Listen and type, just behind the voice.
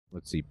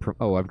Let's see.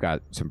 Oh, I've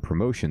got some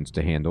promotions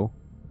to handle.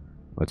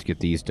 Let's get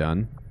these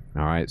done.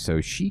 All right,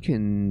 so she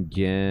can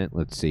get,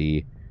 let's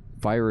see,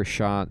 fire a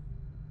shot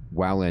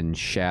while in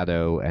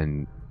shadow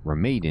and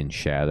remain in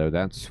shadow.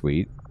 That's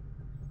sweet.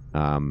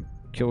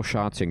 Kill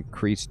shots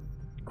increase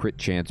crit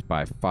chance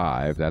by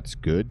 5. That's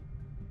good.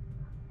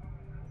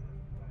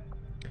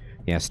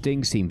 Yeah,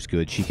 Sting seems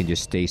good. She can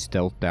just stay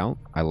stealthed out.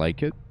 I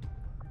like it.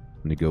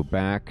 I'm going to go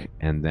back,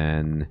 and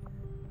then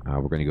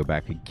we're going to go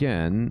back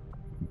again.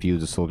 View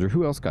the soldier.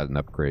 Who else got an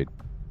upgrade?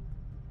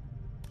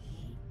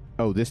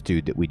 Oh, this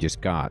dude that we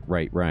just got.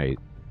 Right.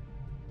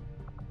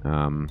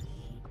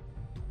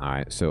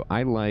 Alright, so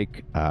I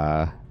like,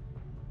 I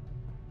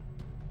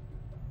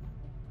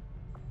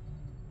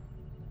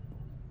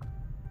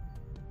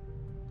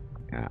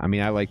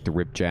mean, I like the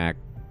Ripjack.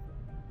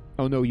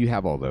 Oh, no, you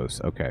have all those.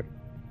 Okay.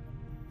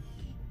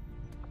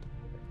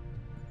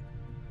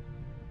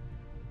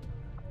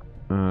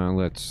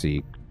 Let's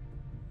see.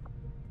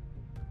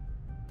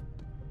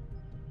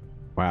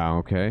 Wow,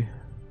 okay.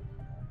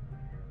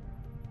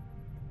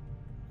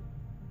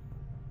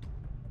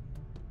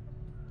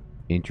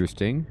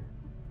 Interesting.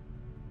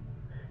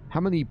 How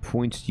many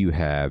points do you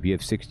have? You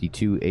have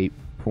 62, 8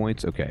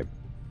 points? Okay.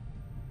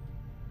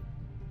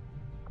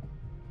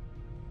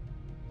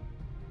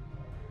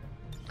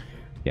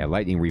 Yeah,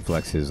 lightning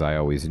reflexes, I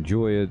always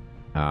enjoy it.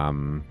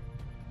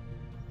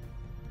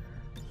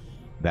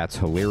 That's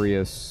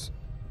hilarious.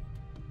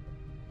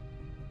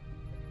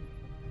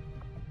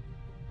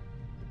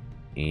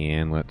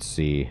 And let's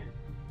see.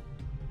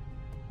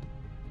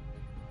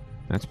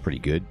 That's pretty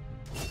good.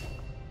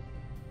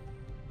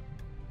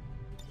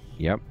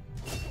 Yep.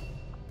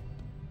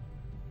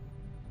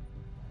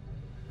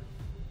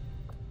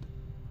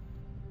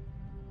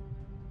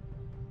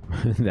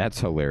 That's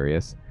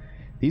hilarious.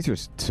 These are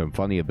some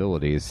funny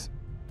abilities.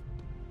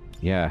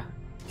 Yeah.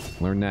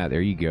 Learn that.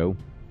 There you go.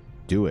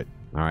 Do it.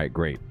 Alright,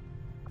 great.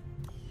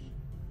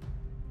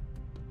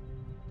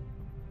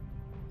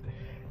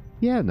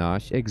 Yeah,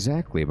 Nosh.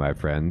 Exactly, my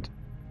friend.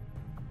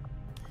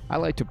 I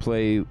like to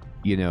play,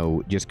 you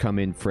know, just come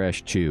in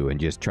fresh, too, and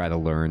just try to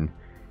learn.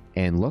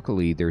 And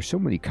luckily, there's so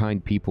many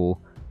kind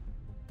people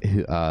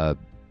who,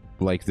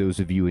 like those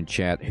of you in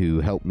chat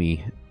who help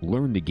me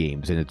learn the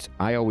games, and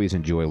I always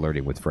enjoy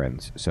learning with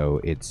friends,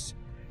 so it's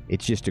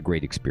just a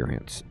great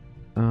experience.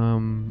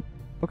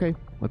 Okay,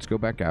 let's go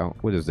back out.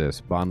 What is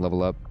this? Bond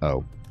level up?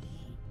 Oh.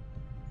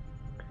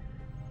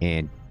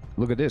 And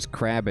look at this.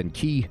 Crab and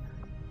Key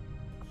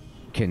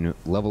can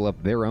level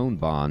up their own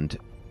bond.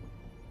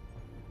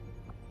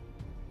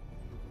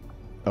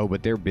 Oh,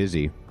 but they're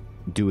busy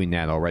doing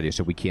that already,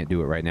 so we can't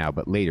do it right now,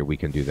 but later we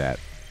can do that.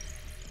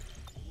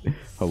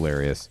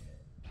 Hilarious.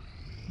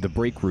 The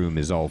break room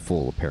is all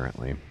full,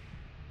 apparently.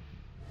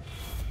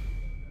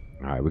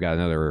 Alright, we got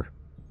another...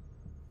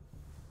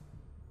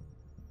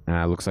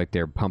 looks like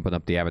they're pumping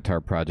up the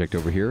Avatar project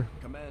over here.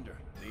 Commander,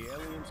 the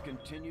aliens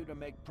continue to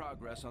make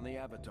progress on the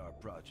Avatar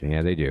project.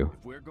 Yeah, they do.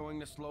 If we're going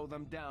to slow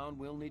them down,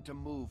 we'll need to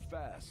move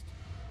fast.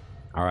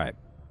 Alright.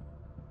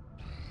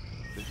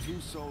 The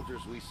 2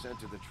 soldiers we sent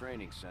to the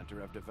training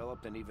center have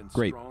developed an even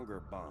Great.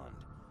 stronger bond.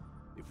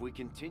 If we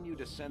continue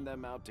to send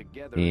them out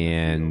together...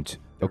 And,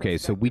 okay,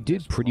 so we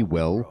did pretty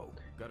well.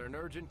 Got an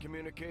urgent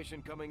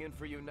communication coming in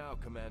for you now,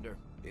 Commander.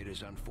 It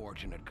is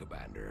unfortunate,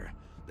 Commander,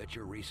 that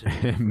your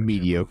recent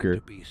mediocre.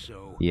 to be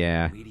so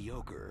yeah.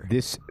 mediocre.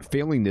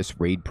 Failing this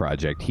raid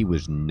project, he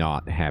was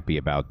not happy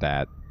about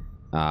that.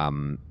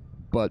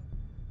 But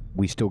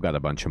we still got a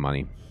bunch of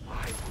money.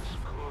 I was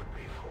good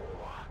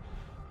before,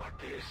 but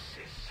this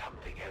is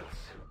something else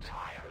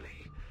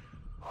entirely.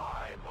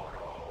 I'm on a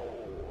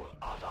whole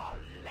other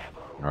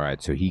level.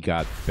 Alright, so he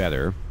got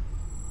better.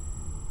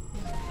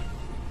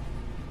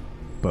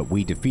 But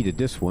we defeated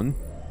this one.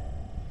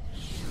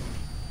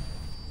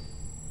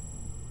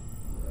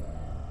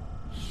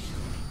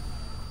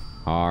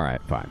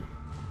 Alright, fine.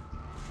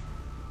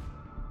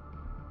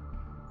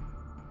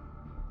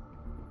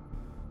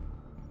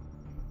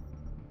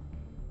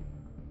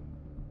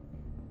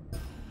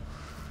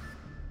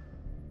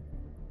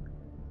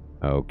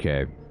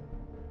 Okay.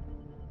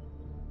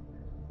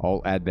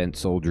 All Advent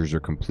soldiers are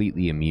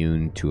completely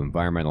immune to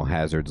environmental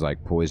hazards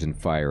like poison,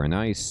 fire, and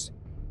ice.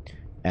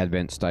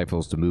 Advent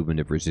stifles the movement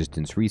of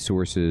resistance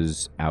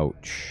resources.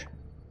 Ouch.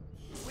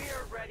 We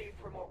are ready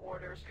for more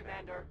orders,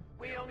 Commander.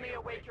 We only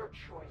await your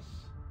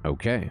choice.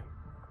 Okay.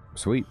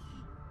 Sweet.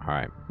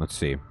 Alright, let's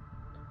see.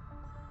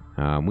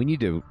 We need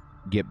to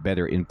get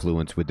better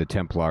influence with the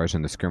Templars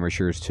and the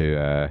Skirmishers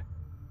to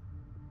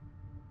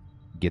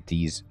get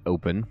these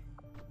open.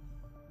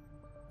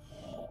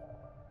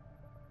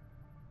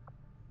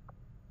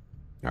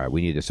 Alright,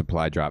 we need a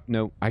supply drop.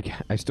 No,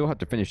 I still have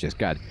to finish this.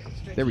 God.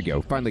 There we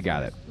go. Finally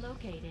got it.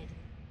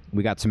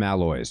 We got some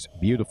alloys.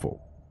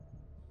 Beautiful.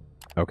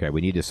 Okay,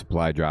 we need a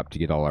supply drop to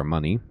get all our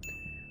money.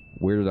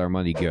 Where did our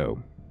money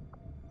go?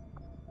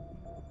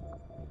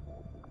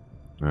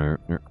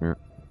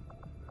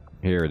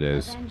 Here it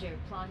is. Avenger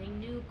plotting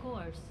new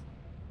course.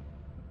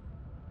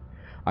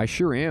 I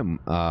sure am.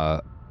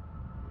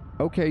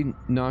 Okay,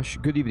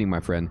 Nosh. Good evening, my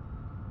friend.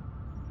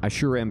 I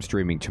sure am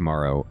streaming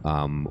tomorrow.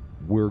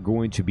 We're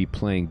going to be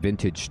playing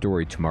Vintage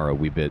Story tomorrow.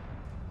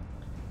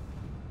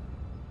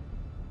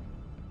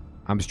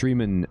 I'm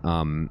streaming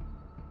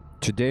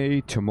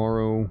today,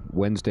 tomorrow,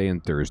 Wednesday,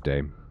 and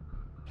Thursday.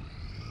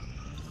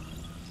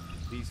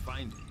 These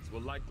findings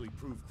will likely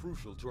prove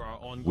crucial to our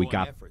ongoing We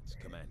got efforts,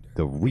 Commander.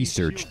 the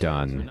research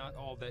done,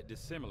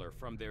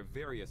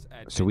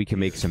 so we can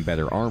make some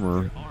better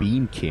armor.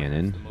 Beam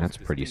cannon, that's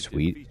pretty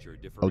sweet.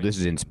 Oh, this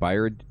is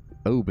inspired.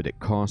 Oh, but it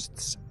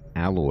costs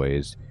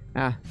alloys.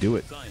 Ah, do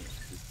it.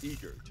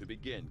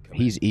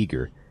 He's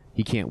eager.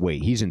 He can't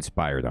wait. He's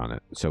inspired on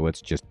it. So let's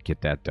just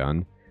get that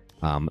done.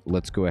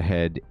 Let's go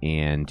ahead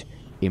and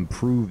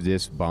improve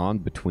this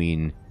bond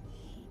between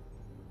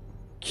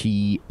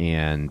Key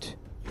and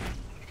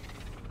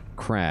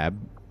Crab.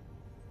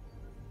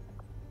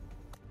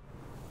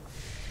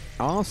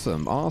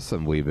 Awesome,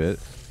 awesome, Weebit.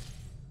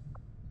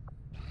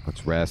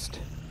 Let's rest.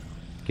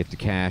 Get the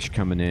cash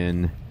coming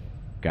in.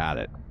 Got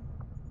it.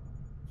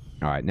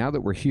 Alright, now that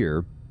we're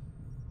here,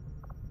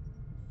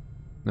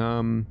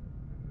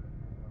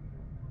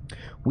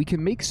 we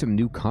can make some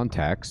new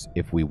contacts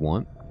if we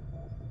want.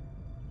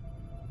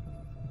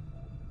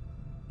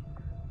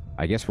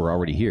 I guess we're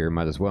already here,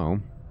 might as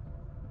well.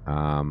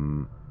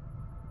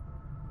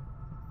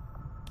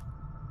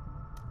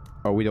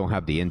 Oh, we don't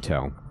have the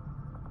intel.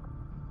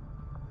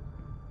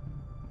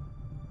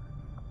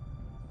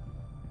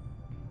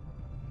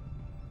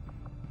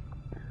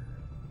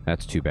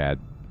 That's too bad.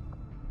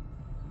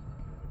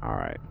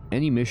 Alright.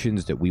 Any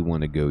missions that we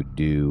want to go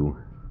do?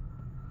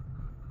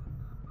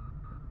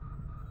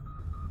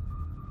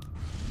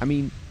 I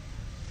mean,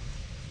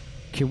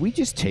 can we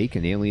just take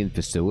an alien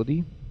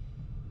facility?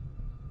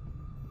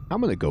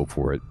 I'm going to go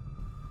for it.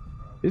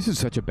 This is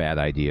such a bad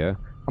idea.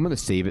 I'm going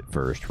to save it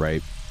first,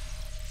 right?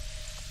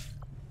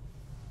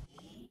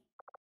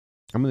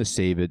 I'm going to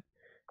save it,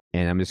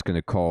 and I'm just going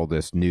to call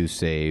this new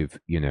save,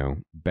 you know,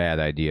 bad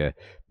idea.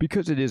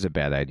 Because it is a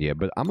bad idea,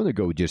 but I'm going to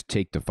go just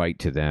take the fight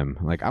to them.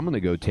 Like, I'm going to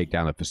go take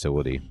down a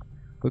facility.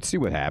 Let's see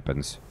what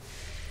happens.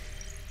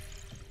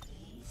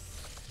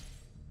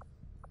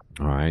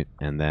 Alright,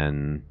 and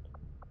then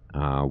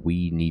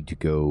we need to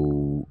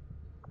go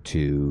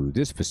to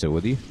this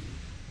facility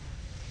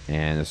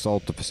and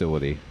assault the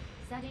facility.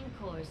 Setting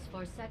course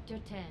for Sector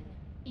 10,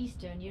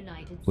 Eastern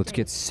United States. Let's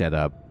get set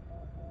up.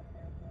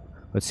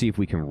 Let's see if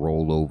we can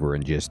roll over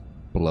and just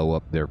blow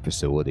up their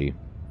facility.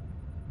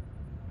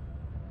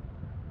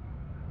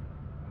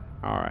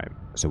 Alright,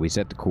 so we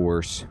set the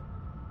course.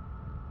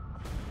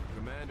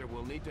 Commander,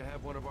 we'll need to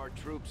have one of our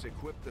troops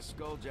equip the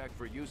Skulljack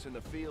for use in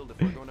the field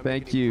if we're going to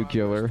Thank make any you, progress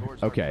Killer.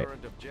 towards our Okay.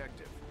 current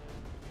objective.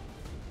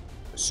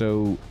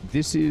 So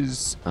this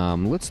is,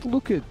 let's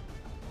look at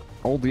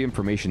all the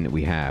information that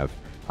we have.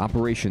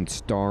 Operation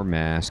Star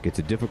Mask, it's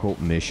a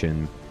difficult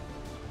mission.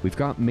 We've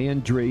got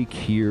Mandrake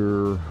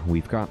here.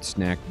 We've got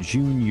Snack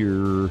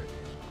Jr.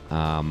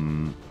 I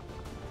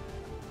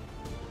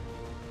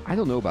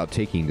don't know about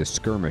taking the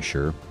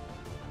Skirmisher.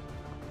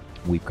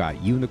 We've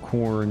got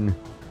Unicorn.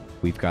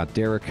 We've got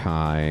Derek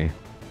High.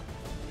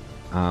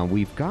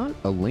 We've got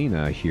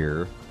Elena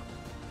here.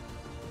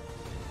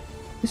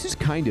 This is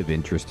kind of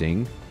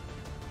interesting.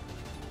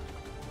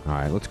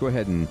 Alright, let's go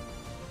ahead and...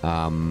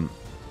 I'm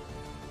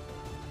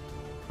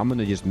going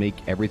to just make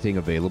everything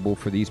available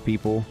for these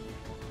people,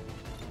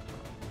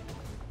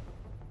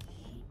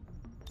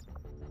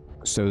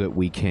 so that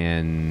we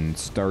can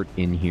start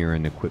in here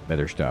and equip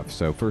better stuff.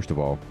 So first of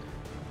all,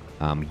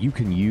 you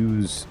can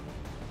use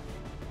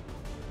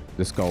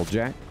the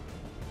Skulljack,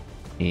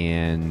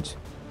 and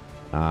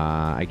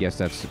I guess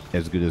that's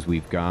as good as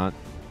we've got.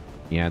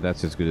 Yeah,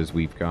 that's as good as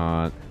we've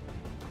got.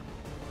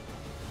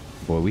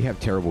 Boy, we have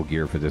terrible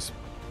gear for this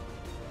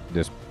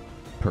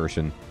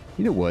person.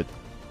 You know what?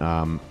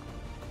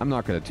 I'm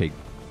not going to take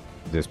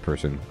this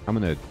person. I'm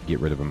going to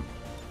get rid of him,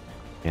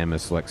 and I'm going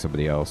to select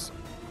somebody else.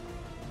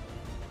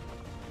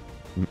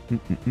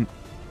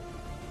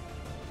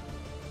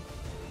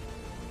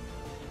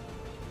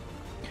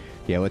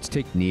 Yeah, let's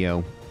take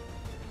Neo.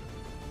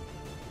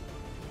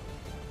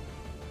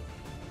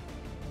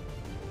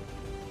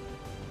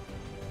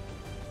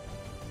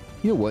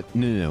 You know what?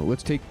 No.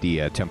 Let's take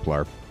the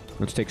Templar.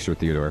 Let's take Sir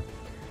Theodore.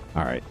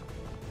 Alright.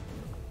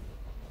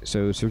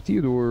 So, Sir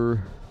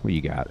Theodore, what do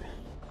you got?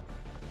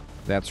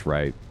 That's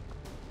right.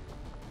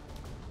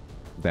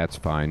 That's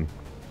fine.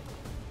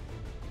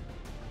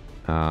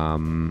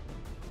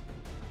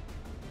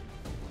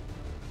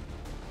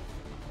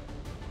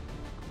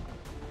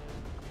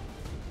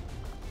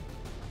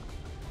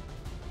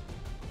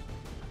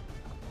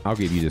 I'll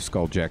give you the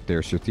Skulljack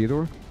there, Sir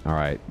Theodore.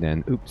 Alright,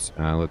 then, oops.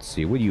 Let's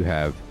see. What do you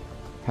have?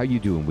 How you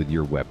doing with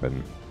your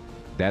weapon?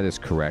 That is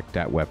correct.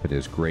 That weapon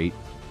is great.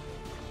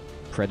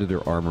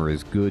 Predator armor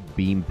is good.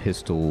 Beam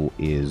pistol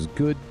is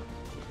good.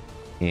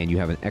 And you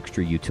have an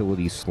extra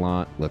utility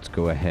slot. Let's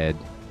go ahead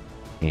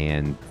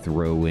and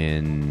throw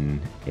in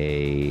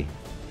a...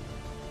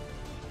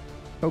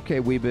 Okay,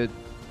 Weebit.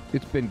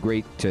 It's been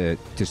great to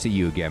see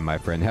you again, my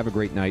friend. Have a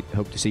great night.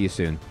 Hope to see you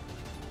soon.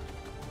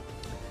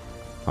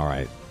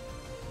 Alright.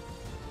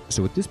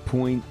 So at this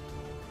point,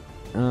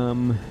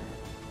 do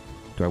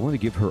I want to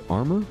give her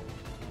armor?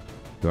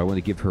 Do I want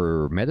to give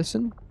her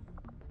medicine?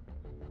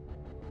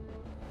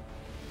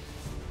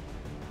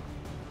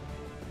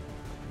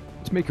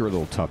 Let's make her a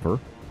little tougher.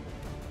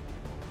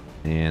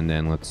 And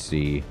then let's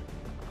see.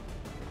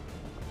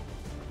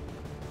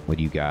 What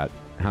do you got?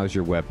 How's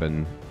your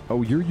weapon?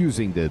 Oh, you're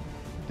using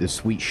the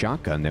sweet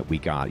shotgun that we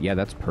got. Yeah,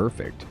 that's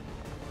perfect.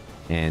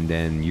 And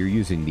then you're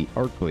using the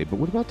arc blade. But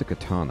what about the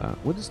katana?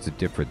 What is the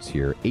difference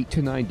here? 8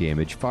 to 9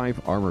 damage,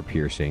 5 armor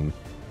piercing.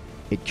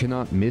 It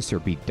cannot miss or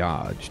be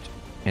dodged.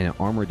 And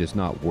armor does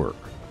not work.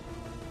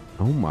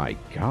 Oh my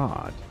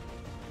god.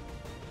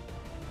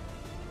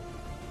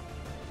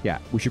 Yeah,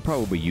 we should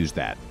probably use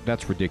that.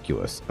 That's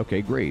ridiculous.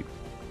 Okay, great.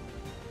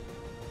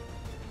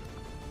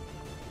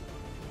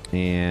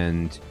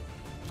 And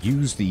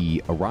use the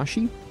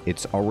Arashi.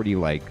 It's already,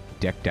 like,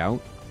 decked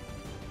out.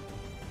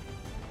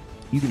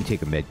 You can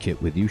take a med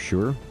kit with you,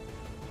 sure.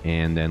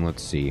 And then,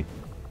 let's see.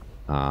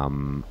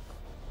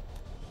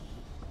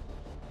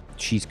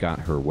 She's got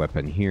her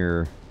weapon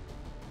here.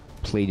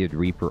 Plated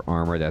Reaper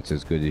armor, that's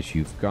as good as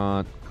you've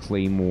got.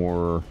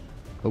 Claymore,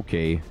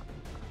 okay.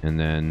 And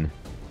then,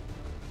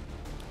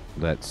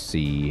 let's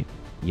see.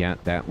 Yeah,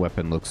 that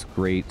weapon looks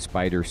great.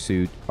 Spider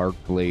suit,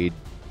 arc blade,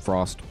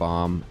 frost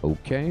bomb,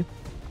 okay.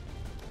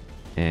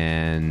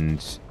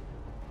 And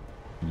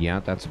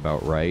yeah, that's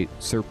about right.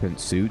 Serpent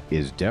suit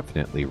is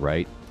definitely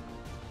right.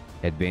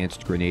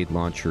 Advanced grenade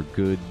launcher,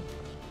 good.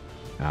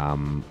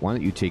 Why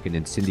don't you take an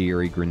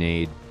incendiary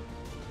grenade?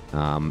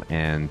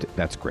 And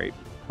that's great.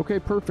 Okay,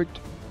 perfect.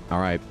 All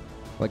right.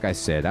 Like I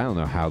said, I don't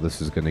know how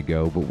this is going to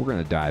go, but we're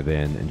going to dive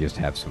in and just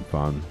have some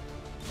fun.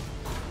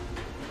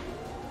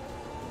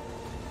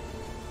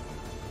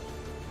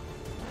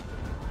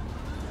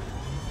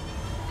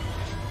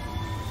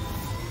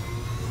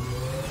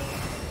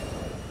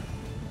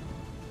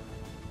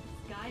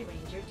 Sky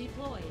Ranger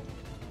deployed.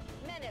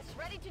 Menace,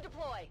 ready to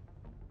deploy.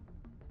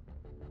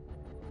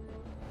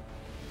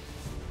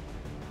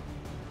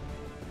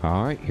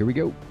 All right, here we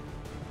go.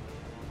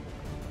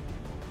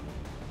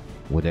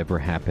 Whatever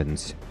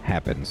happens,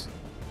 happens.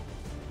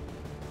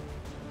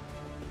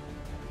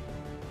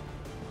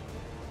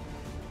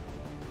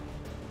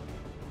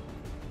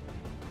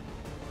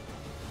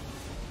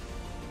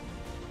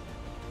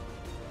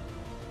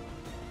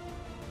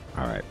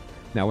 All right.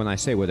 Now, when I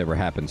say whatever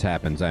happens,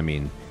 happens, I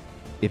mean,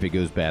 if it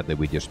goes badly,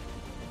 we just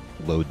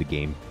load the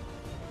game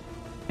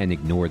and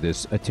ignore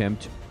this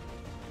attempt.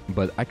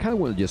 But I kind of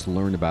want to just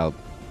learn about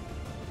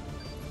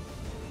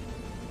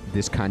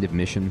this kind of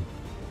mission.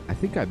 I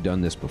think I've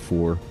done this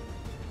before,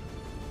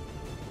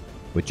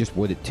 but just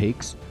what it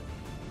takes.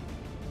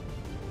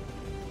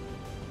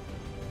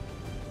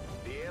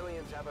 The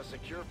aliens have a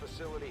secure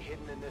facility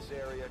hidden in this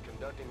area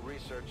conducting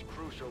research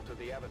crucial to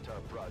the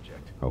Avatar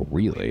project. Oh,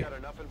 really? We've got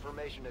enough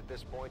information at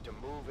this point to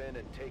move in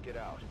and take it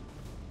out.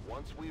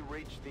 Once we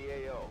reach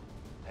the AO,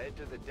 head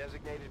to the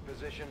designated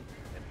position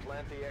and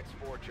plant the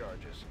X4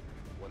 charges.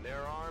 When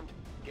they're armed,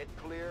 get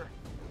clear,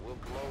 and we'll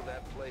blow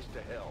that place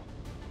to hell.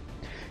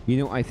 You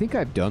know, I think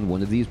I've done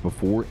one of these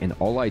before, and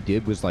all I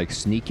did was, like,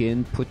 sneak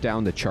in, put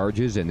down the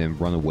charges, and then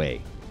run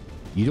away.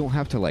 You don't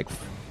have to, like,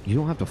 you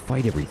don't have to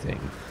fight everything.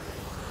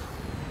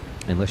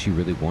 Unless you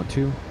really want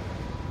to.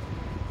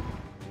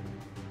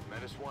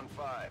 Menace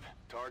 1-5.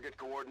 Target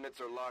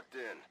coordinates are locked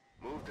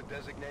in. Move to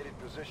designated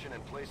position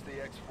and place the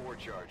X4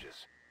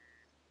 charges.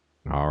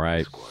 All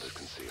right. Squad is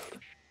concealed.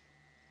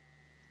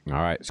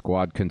 All right,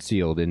 squad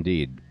concealed,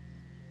 indeed.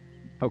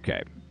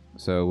 Okay,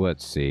 so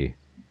let's see.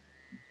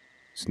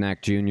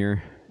 Snack Jr.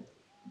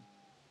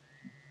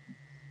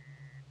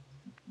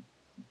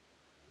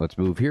 Let's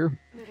move here.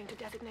 Moving to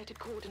designated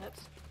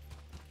coordinates.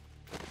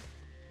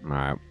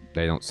 Alright,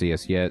 they don't see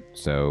us yet,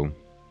 so...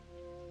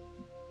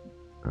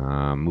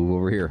 move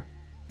over here.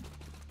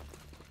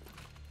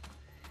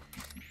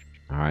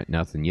 Alright,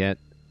 nothing yet.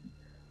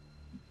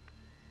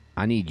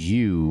 I need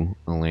you,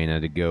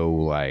 Elena, to go,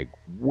 like,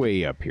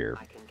 way up here.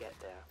 I can get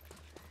there.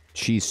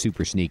 She's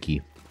super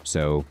sneaky,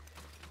 so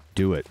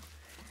do it.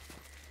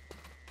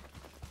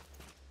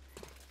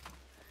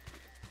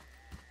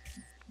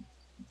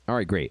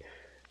 Alright, great.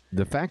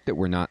 The fact that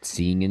we're not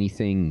seeing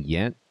anything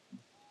yet,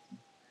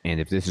 and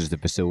if this is the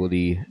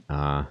facility,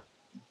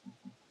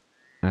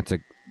 that's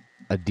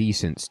a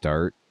decent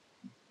start.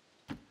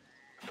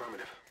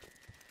 Affirmative.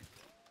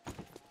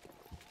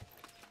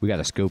 We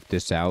gotta scope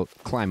this out,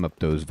 climb up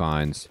those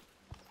vines,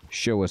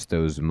 show us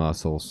those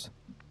muscles.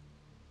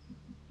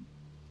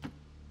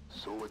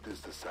 So it is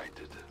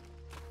decided.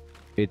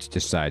 It's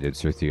decided,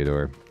 Sir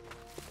Theodore.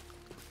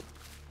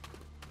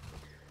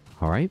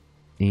 Alright,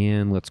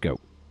 and let's go.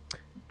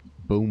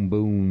 Boom,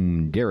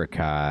 boom,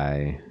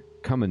 Derekai.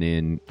 Coming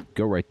in.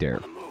 Go right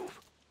there.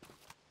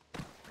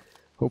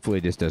 Hopefully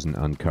this doesn't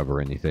uncover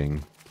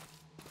anything.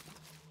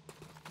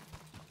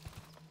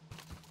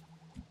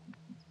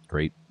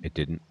 Great, it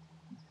didn't.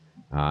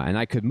 And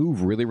I could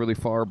move really, really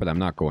far, but I'm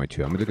not going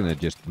to. I'm going to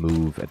just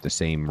move at the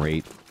same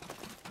rate.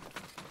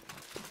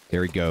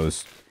 There he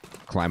goes.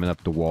 Climbing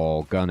up the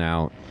wall. Gun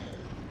out.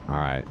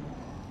 Alright.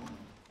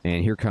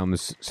 And here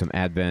comes some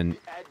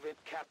Advent. The Advent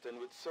captain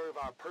would serve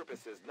our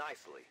purposes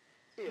nicely,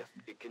 if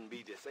it can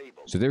be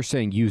disabled. So they're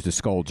saying use the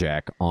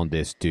Skulljack on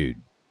this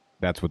dude.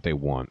 That's what they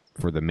want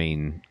for the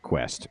main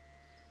quest.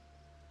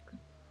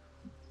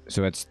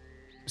 So that's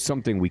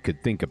something we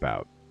could think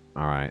about.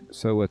 Alright,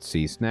 so let's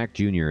see. Snack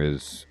Jr.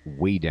 is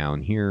way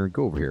down here.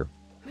 Go over here.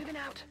 Moving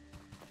out.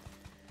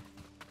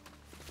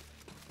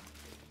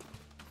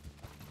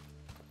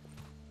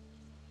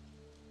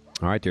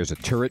 Alright, there's a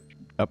turret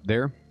up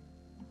there.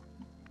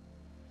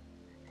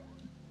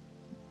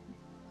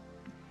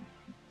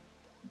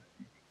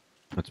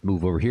 Let's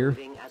move over here.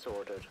 Moving as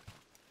ordered.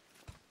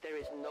 There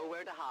is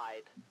nowhere to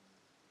hide.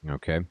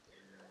 Okay.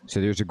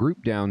 So there's a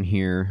group down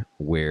here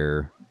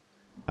where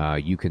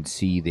you can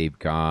see they've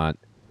got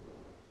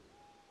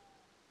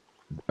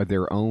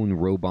their own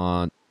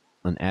robot,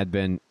 an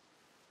Advent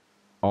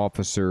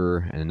officer,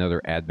 and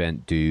another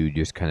Advent dude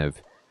just kind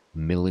of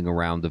milling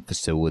around the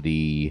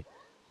facility.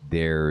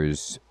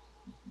 There's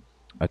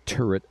a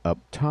turret up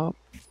top.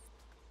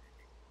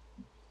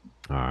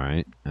 All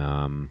right.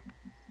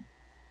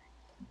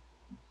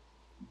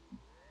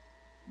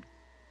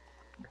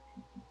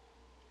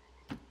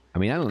 I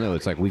mean, I don't know.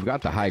 It's like we've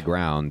got the high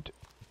ground.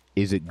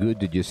 Is it good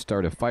to just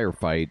start a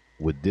firefight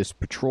with this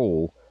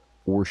patrol,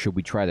 or should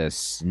we try to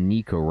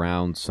sneak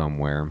around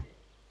somewhere?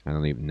 I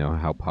don't even know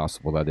how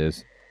possible that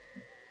is.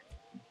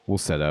 We'll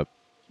set up.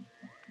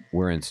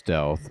 We're in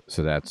stealth,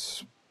 so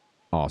that's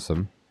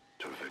awesome.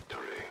 To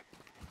victory.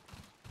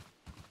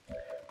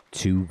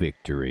 To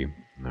victory.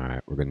 All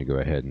right, we're going to go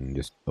ahead and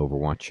just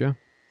overwatch you.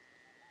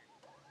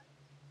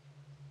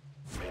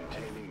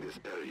 Maintaining this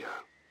area.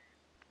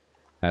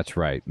 That's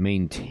right.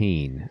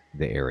 Maintain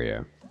the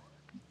area.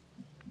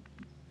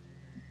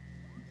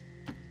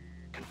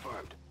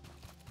 Confirmed.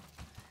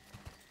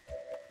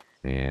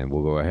 And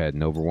we'll go ahead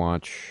and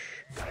overwatch.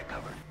 Got it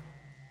covered.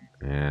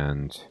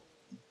 And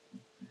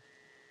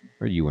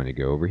where do you want to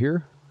go? Over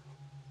here?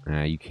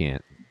 You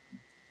can't.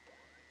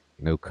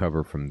 No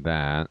cover from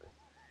that.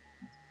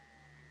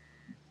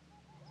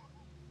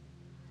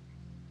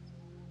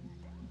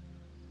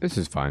 This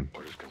is fine.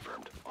 Orders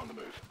confirmed. On the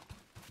move.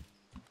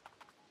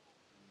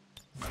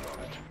 I'm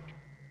on it.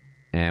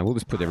 And we'll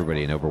just put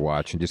everybody in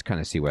Overwatch and just kind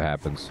of see what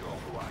happens.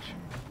 Overwatch.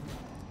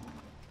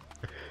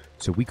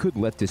 So we could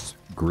let this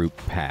group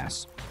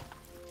pass.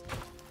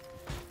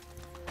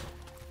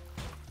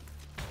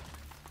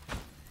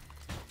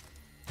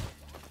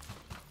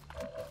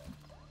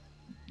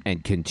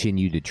 And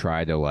continue to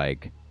try to,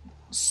 like,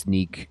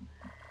 sneak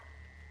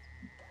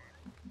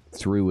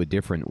through a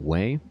different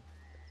way.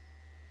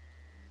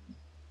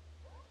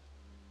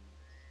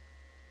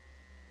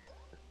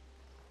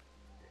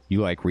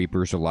 You like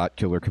Reapers a lot,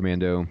 Killer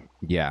Commando?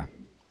 Yeah.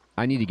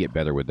 I need to get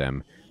better with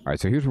them. Alright,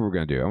 so here's what we're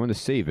going to do. I'm going to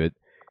save it,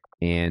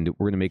 and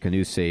we're going to make a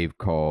new save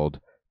called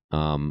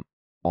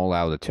All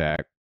Out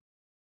Attack.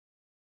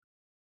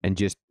 And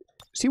just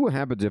see what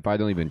happens if I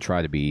don't even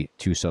try to be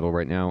too subtle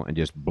right now and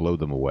just blow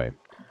them away.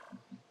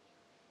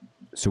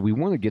 So we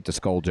want to get the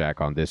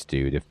Skulljack on this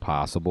dude, if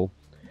possible.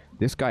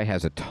 This guy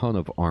has a ton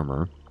of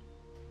armor.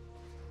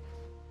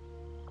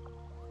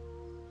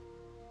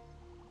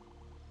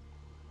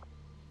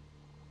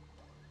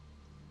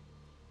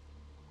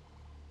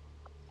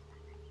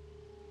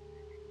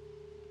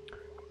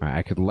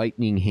 I could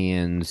lightning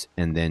hands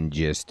and then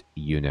just,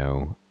 you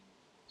know,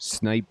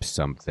 snipe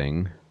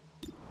something.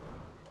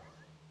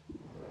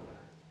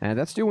 And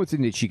that's the only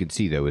thing that she can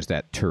see, though, is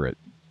that turret.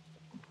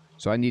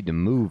 So I need to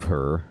move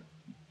her.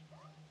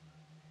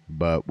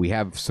 But we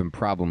have some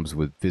problems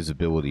with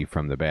visibility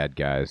from the bad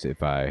guys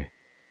if I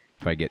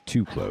get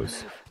too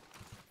close.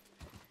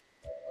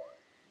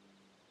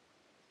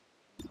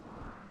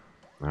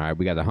 Alright,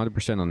 we got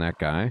 100% on that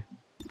guy.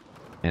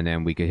 And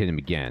then we could hit him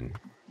again.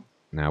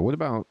 Now,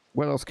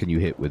 what else can you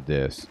hit with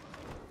this?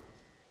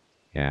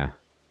 Yeah.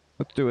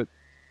 Let's do it.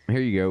 Here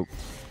you go.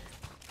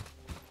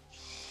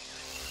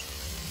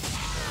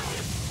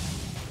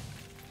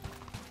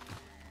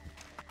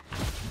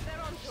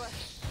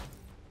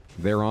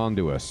 They're on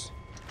to us.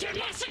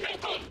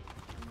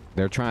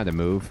 They're trying to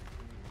move.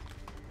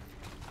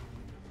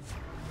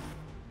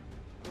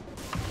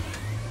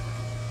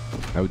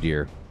 Oh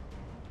dear.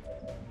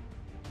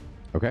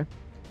 Okay.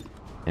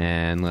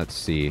 And let's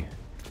see.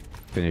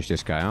 Finish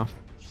this guy off.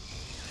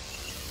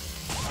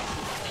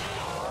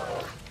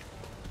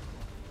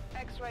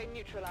 X-ray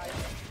neutralized.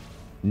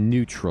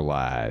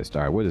 Neutralized.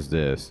 Alright, what is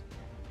this?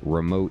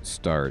 Remote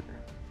start.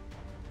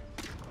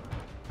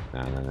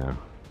 No.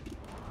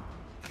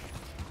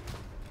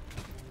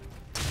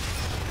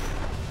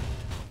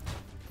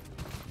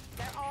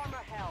 Their armor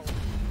held.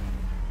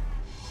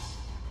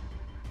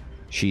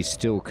 She's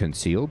still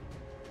concealed.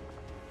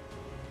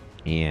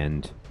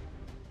 And,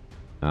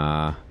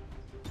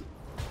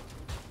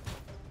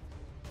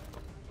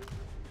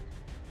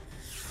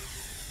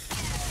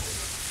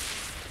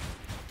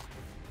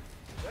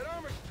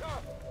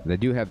 they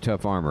do have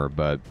tough armor,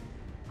 but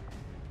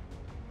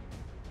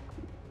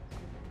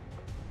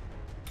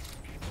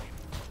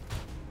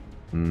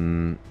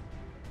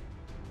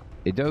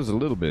it does a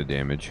little bit of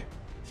damage.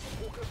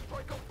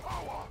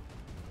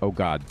 Oh,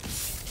 God.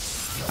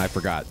 I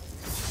forgot.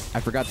 I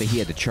forgot that he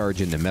had to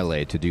charge into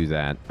melee to do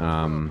that.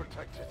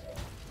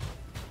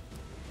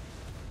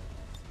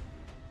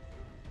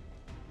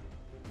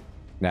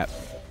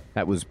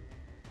 That was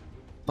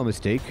a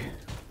mistake.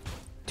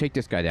 Take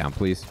this guy down,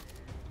 please.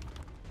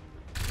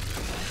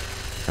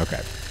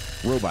 Okay.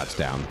 Robot's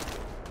down.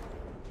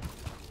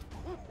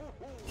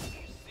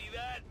 See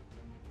that?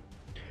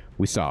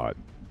 We saw it.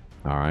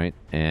 Alright,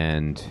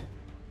 and...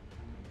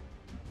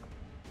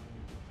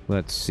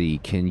 let's see.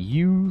 Can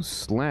you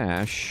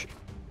slash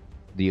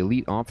the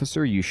elite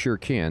officer? You sure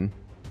can.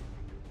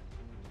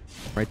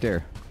 Right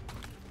there.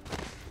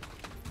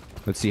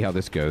 Let's see how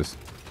this goes.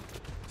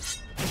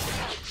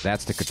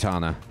 That's the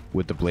katana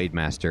with the blade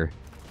master.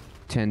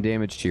 10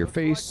 damage to your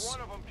face.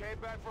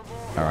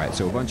 Alright,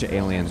 so a bunch of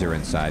aliens are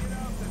inside.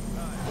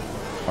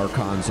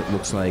 Archons, it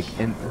looks like.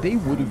 And they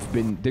would have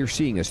been... they're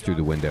seeing us through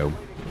the window.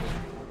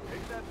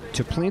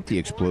 To plant the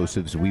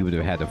explosives, we would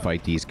have had to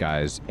fight these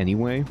guys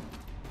anyway.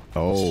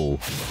 Oh.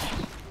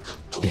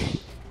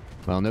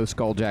 Well, no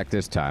Skulljack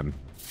this time.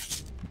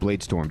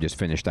 Bladestorm just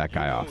finished that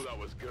guy off. That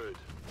was good.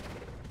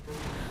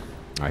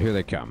 Alright, here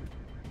they come.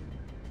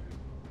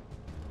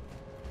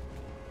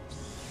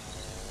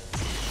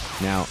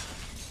 Now,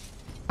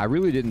 I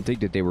really didn't think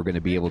that they were going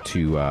to be able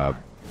to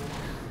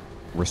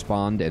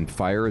respond and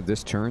fire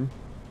this turn,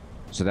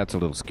 so that's a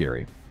little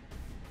scary.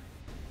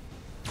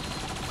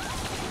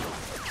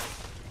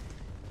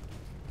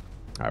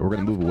 Alright, we're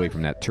going to move away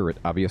from that turret,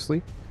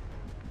 obviously.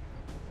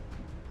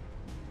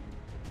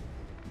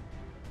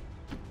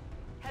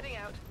 Heading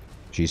out.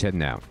 She's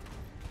heading out.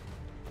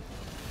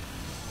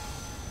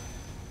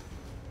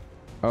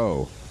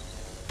 Oh.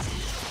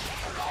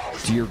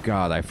 Dear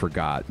God, I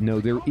forgot. No,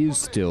 there is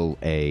still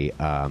a,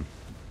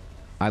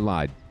 I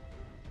lied.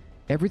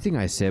 Everything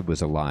I said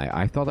was a lie.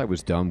 I thought I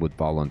was done with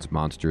Valen's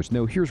monsters.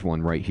 No, here's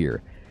one right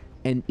here.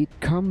 And it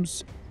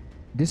comes...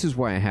 this is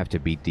why I have to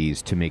beat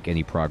these to make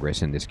any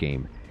progress in this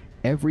game.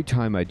 Every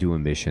time I do a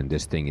mission,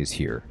 this thing is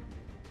here.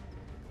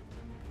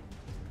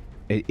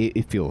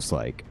 It feels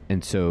like.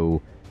 And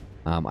so,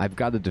 I've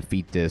got to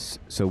defeat this.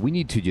 So we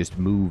need to just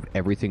move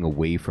everything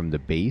away from the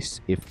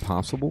base, if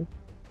possible.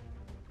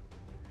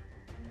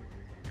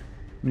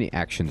 How many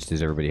actions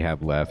does everybody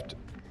have left?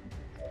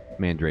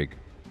 Mandrake.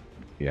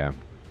 Yeah.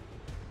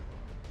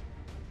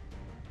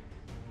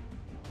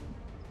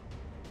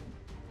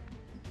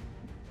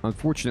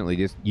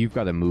 Unfortunately, you've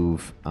got to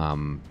move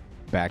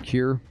back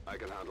here. I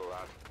can handle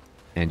that.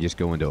 And just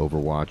go into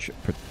Overwatch,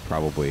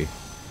 probably.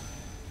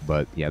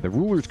 But, yeah, the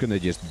ruler's going to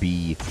just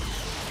be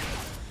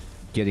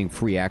getting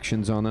free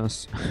actions on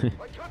us.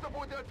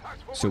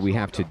 So we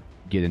have to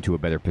get into a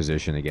better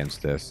position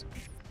against this.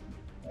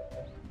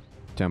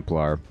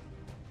 Templar.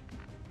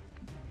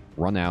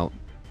 Run out.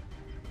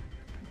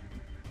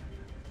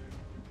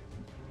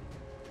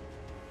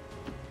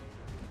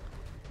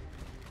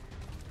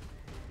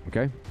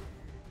 Okay.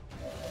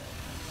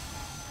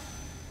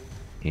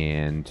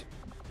 And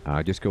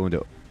just go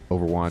into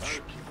Overwatch.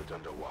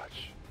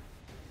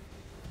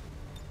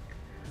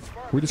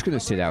 We're just going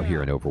to sit out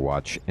here in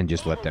Overwatch and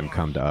just let them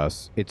come to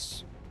us.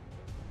 It's...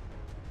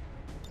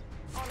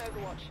 On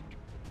Overwatch.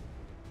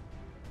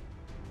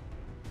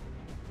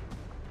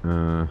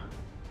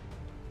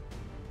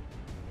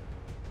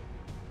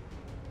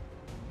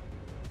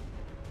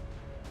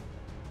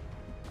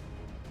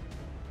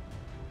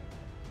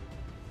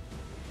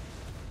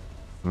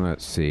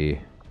 Let's see.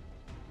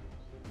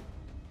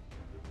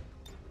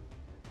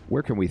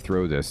 Where can we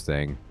throw this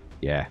thing?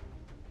 Yeah.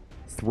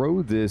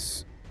 Throw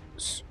this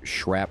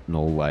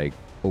shrapnel, like,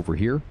 over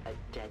here. A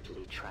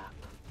deadly trap.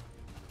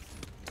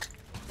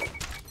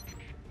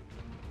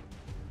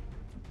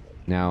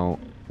 Now,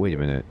 wait a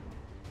minute.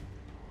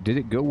 Did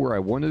it go where I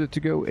wanted it to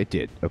go? It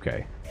did.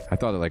 Okay. I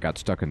thought it, like, got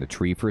stuck in the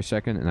tree for a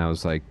second, and I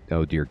was like,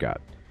 oh, dear God.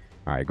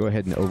 Alright, go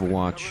ahead and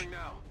Overwatch.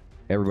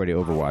 Everybody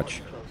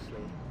Overwatch.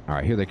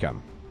 Alright, here they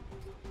come.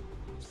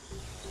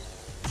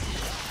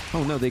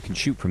 Oh, no, they can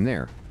shoot from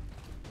there.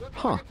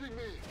 Huh.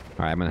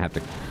 Alright, I'm gonna have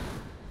to...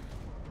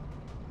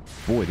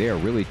 Boy, they are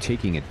really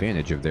taking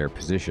advantage of their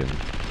position.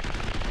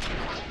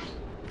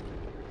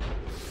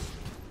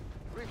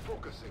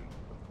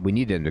 We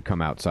need them to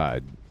come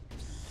outside.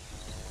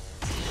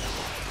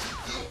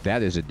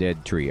 That is a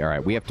dead tree.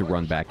 Alright, we have to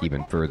run back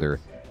even further.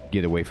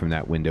 Get away from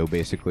that window,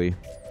 basically.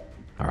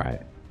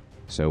 Alright.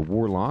 So,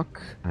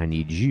 Warlock, I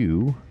need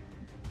you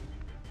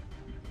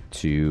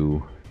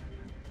to...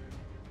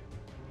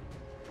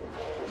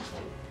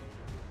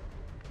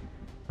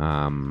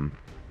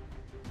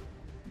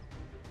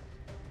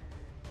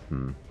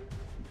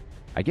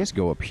 I guess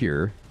go up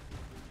here.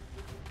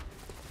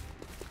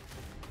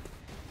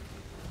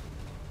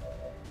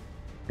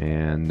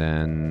 And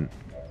then...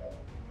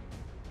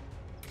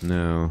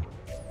 No.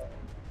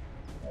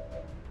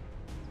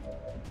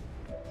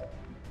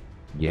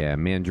 Yeah,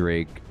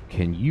 Mandrake,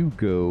 can you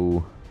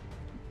go...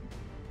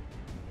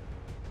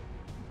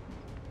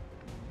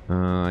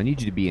 I need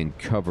you to be in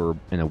cover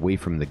and away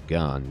from the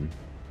gun.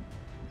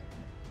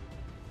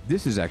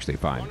 This is actually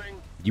fine.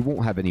 You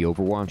won't have any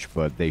Overwatch,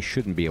 but they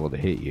shouldn't be able to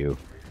hit you.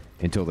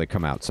 until they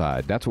come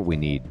outside. That's what we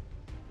need.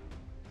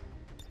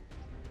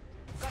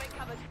 Got it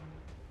covered.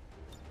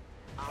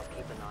 I'll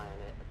keep an eye on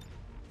it.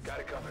 Got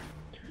it covered.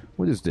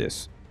 What is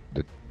this?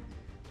 The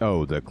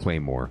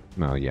Claymore.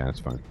 Oh, yeah, that's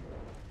fine.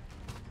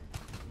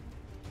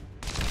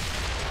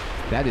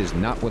 That is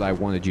not what I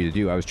wanted you to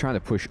do. I was trying to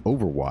push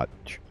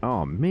Overwatch.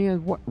 Oh, man.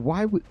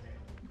 Why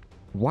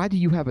do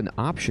you have an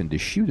option to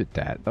shoot at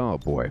that? Oh,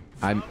 boy.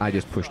 I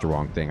just pushed the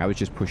wrong thing. I was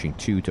just pushing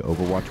 2 to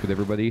Overwatch with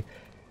everybody.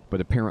 But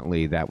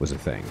apparently that was a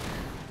thing.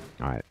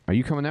 All right. Are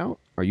you coming out?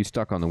 Are you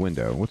stuck on the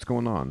window? What's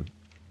going on?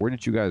 Where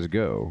did you guys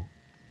go?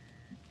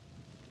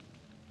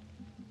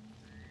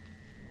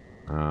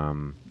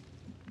 The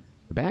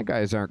bad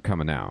guys aren't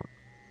coming out.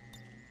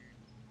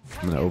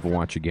 I'm going to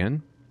Overwatch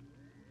again.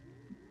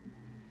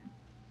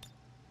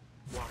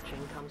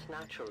 Watching comes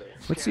naturally.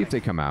 Let's see if they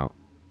come out.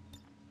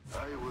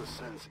 I will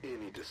sense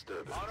any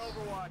disturbance. On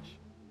Overwatch.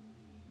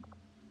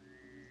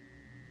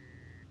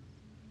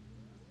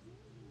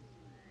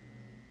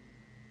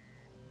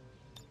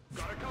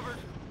 Got it covered.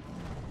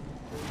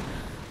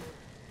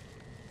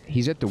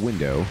 He's at the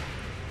window.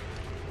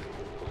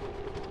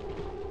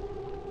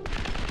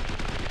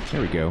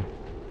 There we go.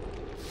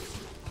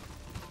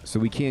 So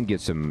we can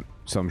get some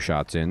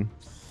shots in.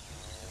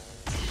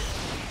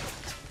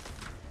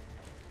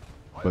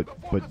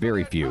 But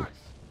very few.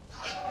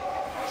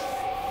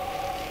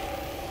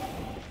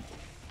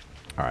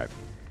 Alright.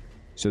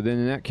 So then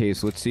in that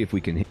case, let's see if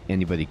we can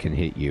anybody can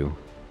hit you.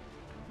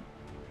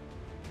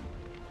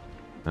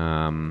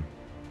 Alright,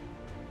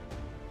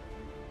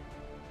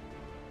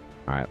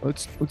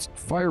 let's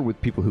fire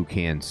with people who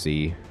can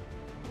see.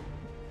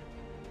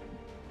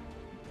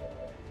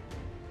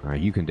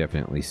 Alright, you can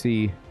definitely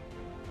see.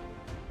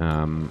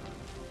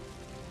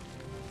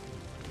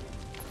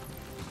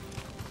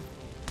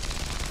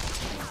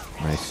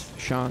 Nice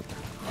shot.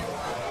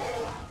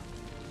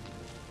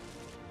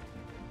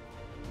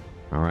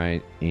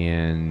 Alright,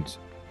 and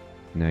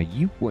now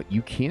you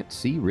can't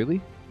see,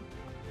 really?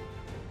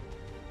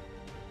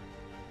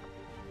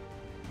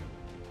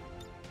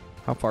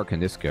 How far can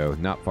this go?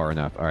 Not far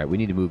enough. Alright, we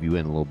need to move you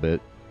in a little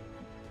bit.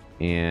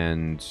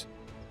 And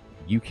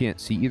you can't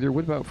see either.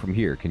 What about from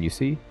here? Can you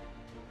see?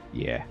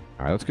 Yeah.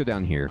 Alright, let's go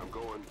down here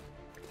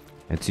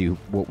and see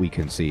what we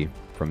can see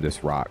from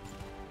this rock.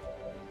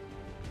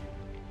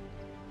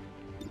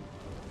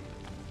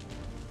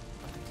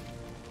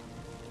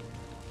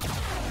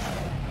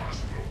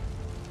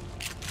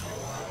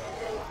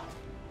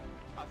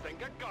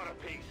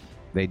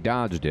 They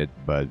dodged it,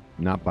 but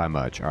not by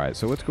much. Alright,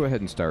 so let's go ahead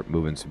and start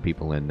moving some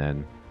people in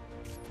then.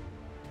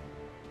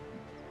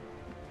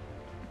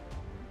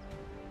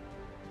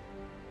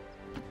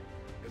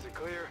 Is it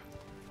clear?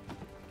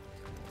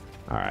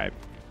 Alright.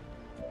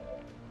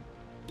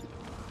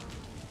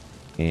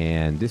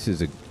 And this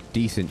is a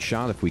decent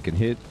shot if we can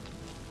hit.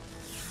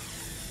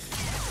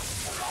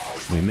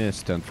 We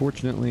missed,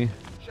 unfortunately.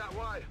 Shot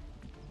wide.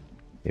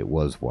 It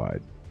was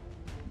wide.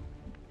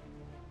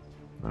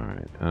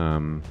 Alright,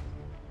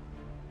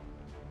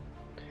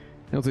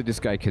 I don't think this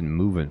guy can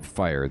move and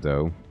fire,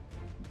 though.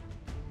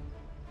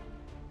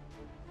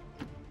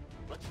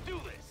 Let's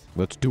do this.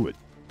 Let's do it.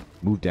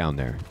 Move down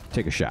there.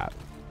 Take a shot.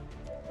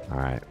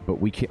 Alright,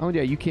 but we can't... Oh,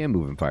 yeah, you can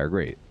move and fire.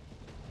 Great.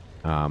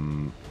 Why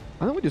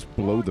don't we just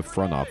blow the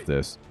front off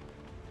this?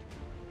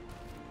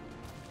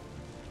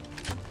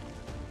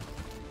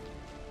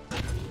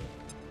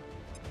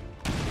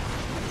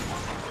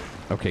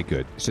 Okay,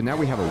 good. So now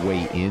we have a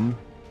way in.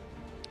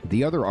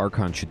 The other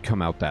Archon should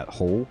come out that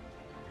hole.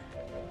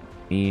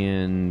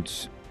 And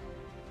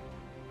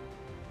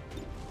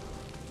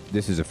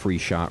this is a free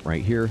shot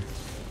right here.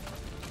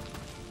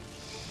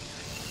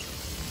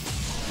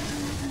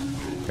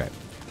 Okay,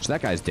 so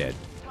that guy's dead.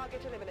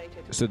 Target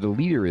eliminated. So the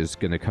leader is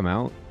going to come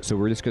out. So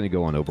we're just going to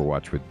go on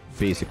Overwatch with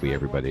basically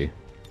everybody.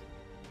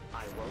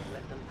 I won't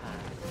let them pass.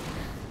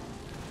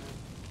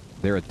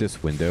 They're at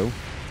this window.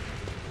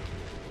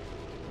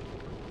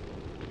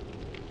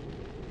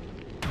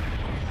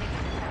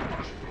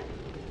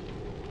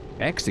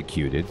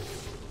 Executed.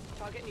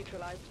 Target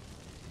neutralized.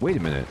 Wait a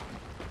minute.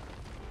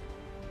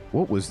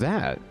 What was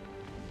that?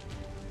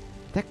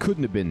 That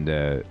couldn't have been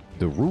the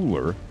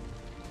ruler.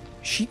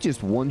 She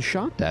just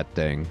one-shot that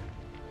thing.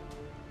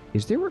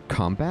 Is there a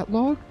combat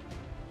log?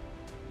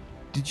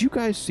 Did you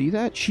guys see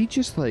that? She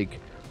just,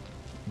 like...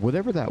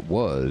 Whatever that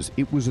was,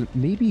 it was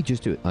maybe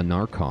just an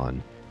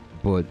Archon.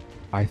 But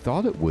I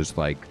thought it was,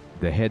 like,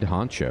 the head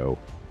honcho.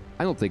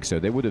 I don't think so.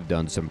 They would have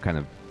done some kind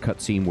of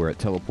cutscene where it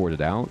teleported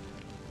out.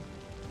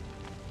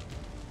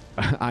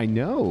 I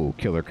know,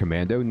 Killer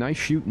Commando. Nice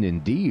shooting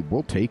indeed.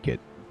 We'll take it.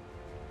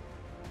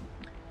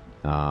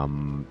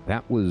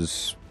 That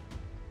was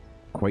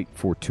quite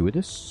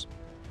fortuitous.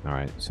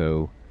 Alright,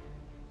 so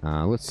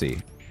let's see.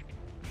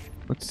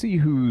 Let's see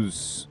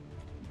who's...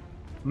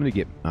 I'm gonna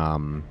get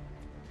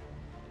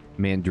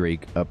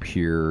Mandrake up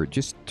here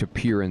just to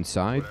peer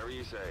inside. Whatever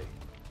you say.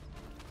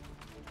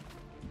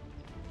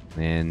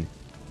 And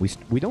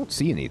we don't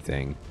see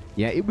anything.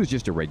 Yeah, it was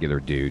just a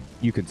regular dude.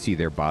 You can see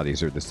their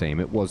bodies are the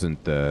same. It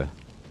wasn't the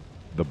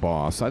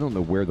boss. I don't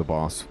know where the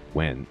boss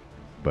went.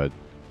 but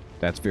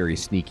that's very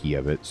sneaky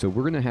of it. So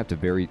we're going to have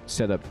to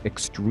set up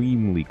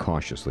extremely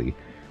cautiously.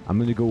 I'm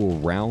going to go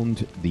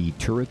around the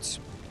turrets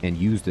and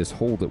use this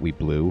hole that we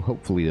blew.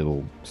 Hopefully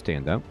it'll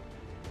stand up.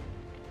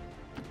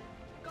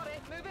 Got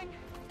it. Moving.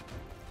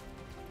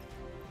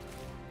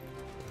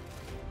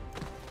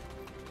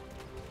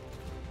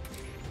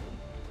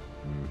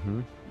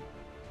 Mm-hmm.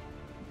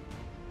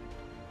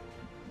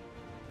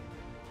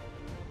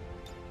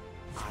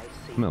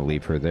 I'm going to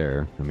leave her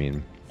there. I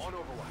mean... On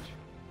Overwatch.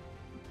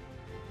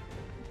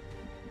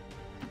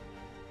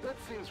 That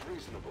seems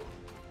reasonable.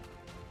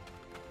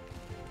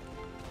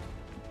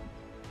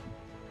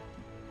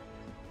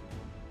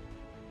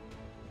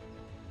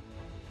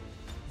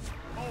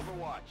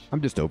 Overwatch.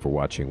 I'm just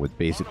overwatching with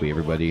basically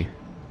everybody.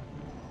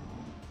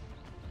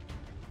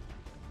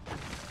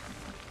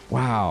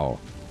 Wow.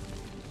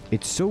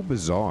 It's so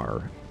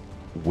bizarre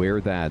where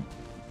that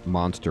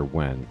monster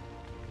went.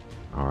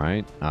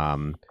 Alright.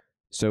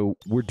 So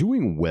we're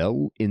doing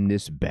well in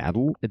this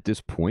battle at this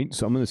point,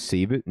 so I'm going to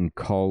save it and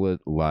call it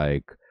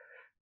like,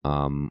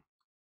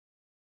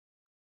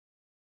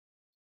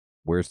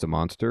 where's the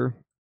monster?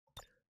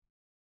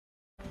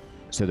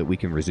 So that we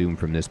can resume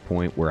from this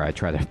point where I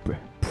try to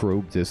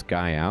probe this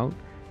guy out.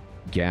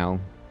 Gal,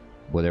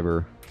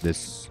 whatever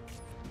this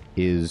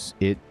is,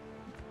 it.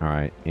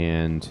 Alright,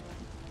 and...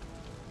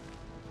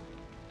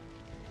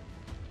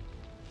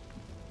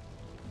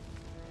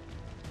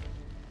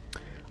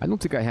 I don't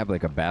think I have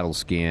like a battle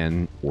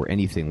scan or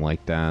anything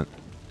like that.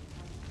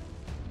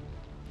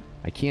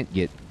 I can't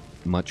get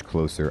much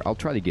closer. I'll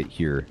try to get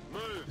here,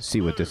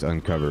 see what this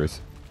uncovers.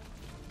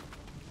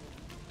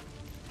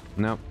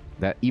 No,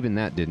 even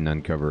that didn't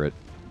uncover it.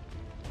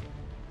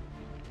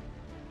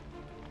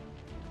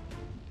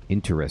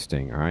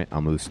 Interesting. All right,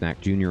 I'll move Snack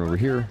Jr. over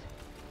here.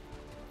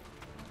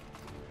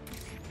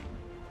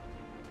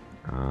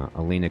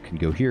 Elena can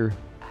go here.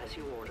 As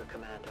you order,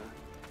 Commander.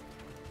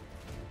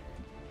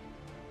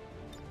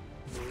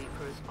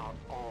 Reapers are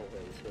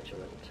always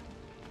vigilant.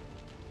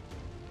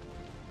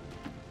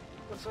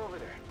 What's over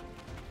there?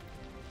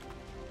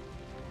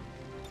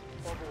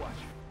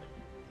 Overwatch.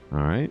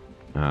 All right.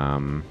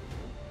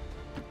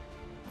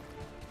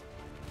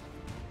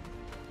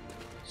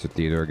 So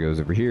Theodore goes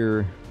over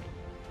here.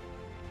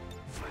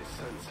 My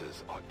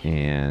senses are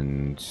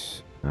And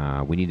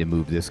we need to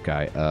move this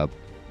guy up.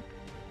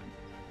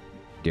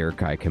 Derek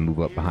can move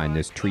up behind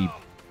this tree,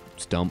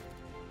 stump,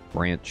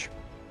 branch,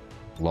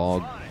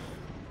 log.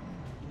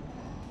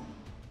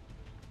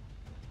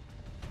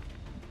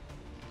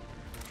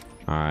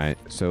 Alright,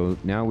 so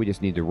now we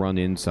just need to run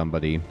in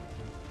somebody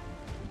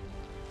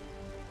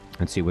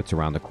and see what's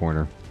around the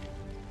corner.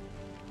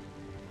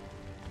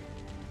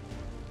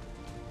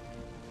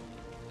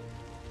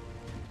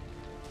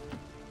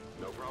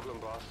 No problem,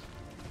 boss.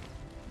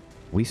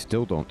 We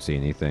still don't see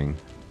anything.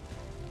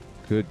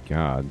 Good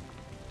God.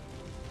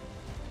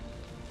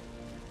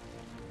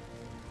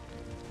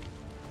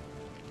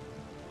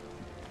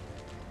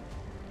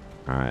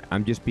 Alright,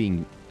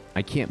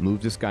 I can't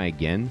move this guy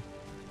again,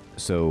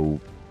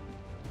 so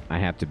I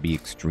have to be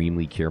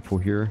extremely careful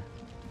here.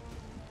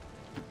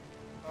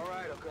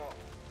 Alright, I'll go.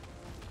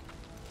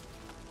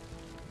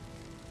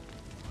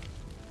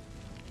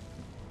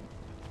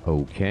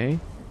 Okay.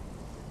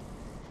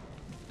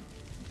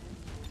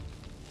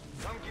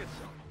 Come get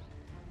some.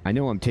 I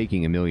know I'm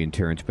taking a million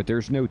turns, but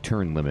there's no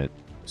turn limit,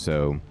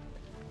 so...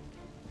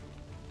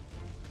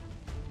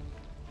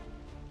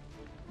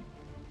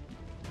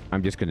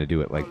 I'm just gonna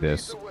do it like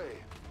this. Away.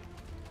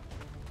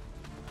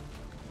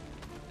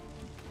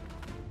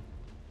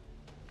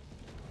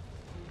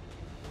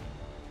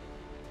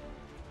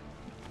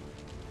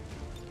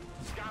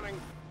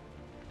 Scanning.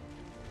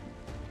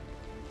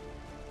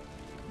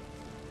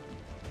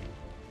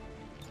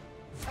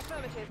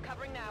 Affirmative.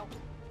 Covering now.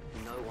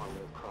 No one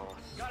will cross.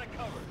 Got it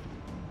covered.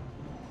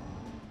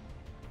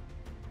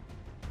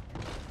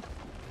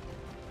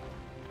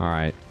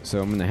 Alright, so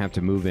I'm gonna have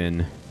to move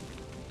in.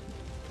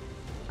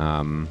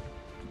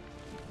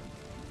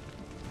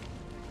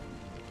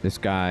 This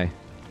guy,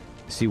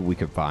 see what we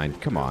can find.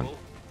 Come on.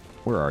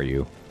 Where are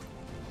you?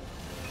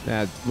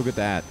 Look at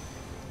that.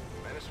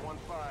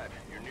 -15.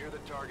 You're near the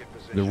target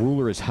position. The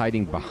ruler is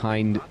hiding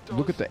behind...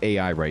 Look at the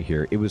AI right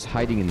here. It was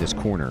hiding in this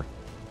corner.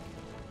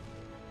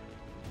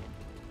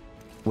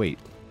 Wait.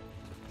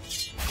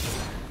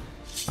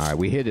 Alright,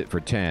 we hit it for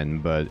 10,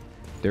 but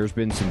there's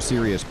been some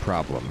serious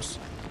problems.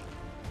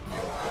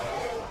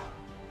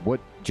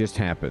 What just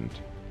happened?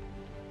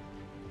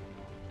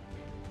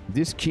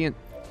 This can't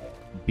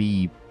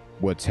be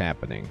what's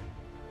happening.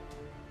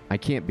 I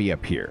can't be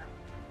up here.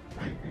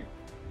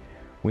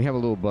 We have a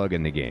little bug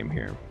in the game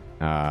here.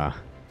 At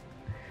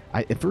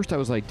first I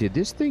was like, did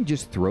this thing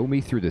just throw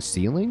me through the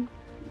ceiling?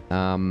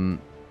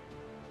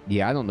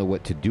 Yeah, I don't know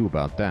what to do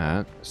about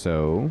that,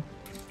 so...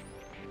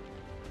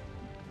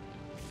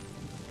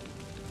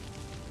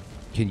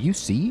 Can you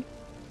see?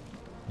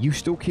 You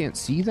still can't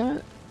see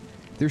that?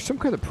 There's some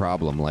kind of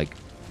problem, like,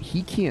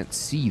 he can't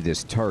see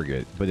this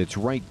target, but it's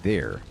right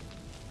there.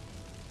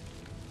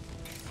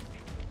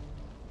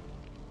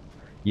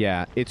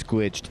 Yeah, it's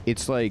glitched.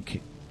 It's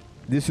like,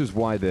 this is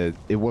why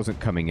it wasn't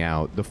coming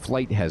out. The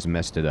flight has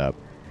messed it up.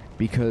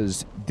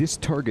 Because this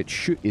target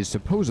is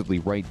supposedly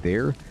right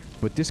there,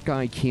 but this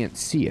guy can't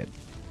see it.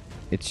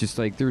 It's just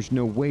like, there's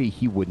no way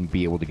he wouldn't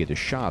be able to get a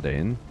shot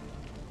in.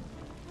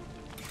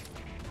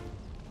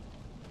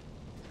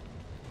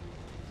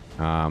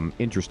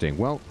 Interesting.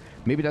 Well,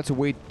 maybe that's a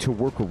way to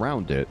work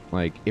around it.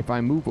 Like, if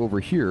I move over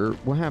here,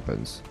 what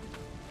happens?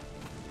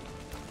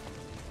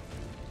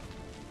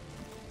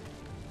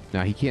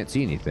 Now, he can't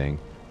see anything.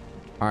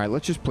 Alright,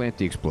 let's just plant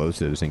the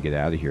explosives and get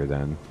out of here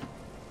then.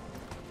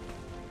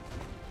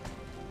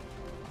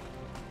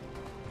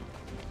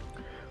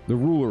 The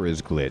ruler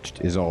is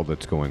glitched, is all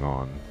that's going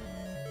on.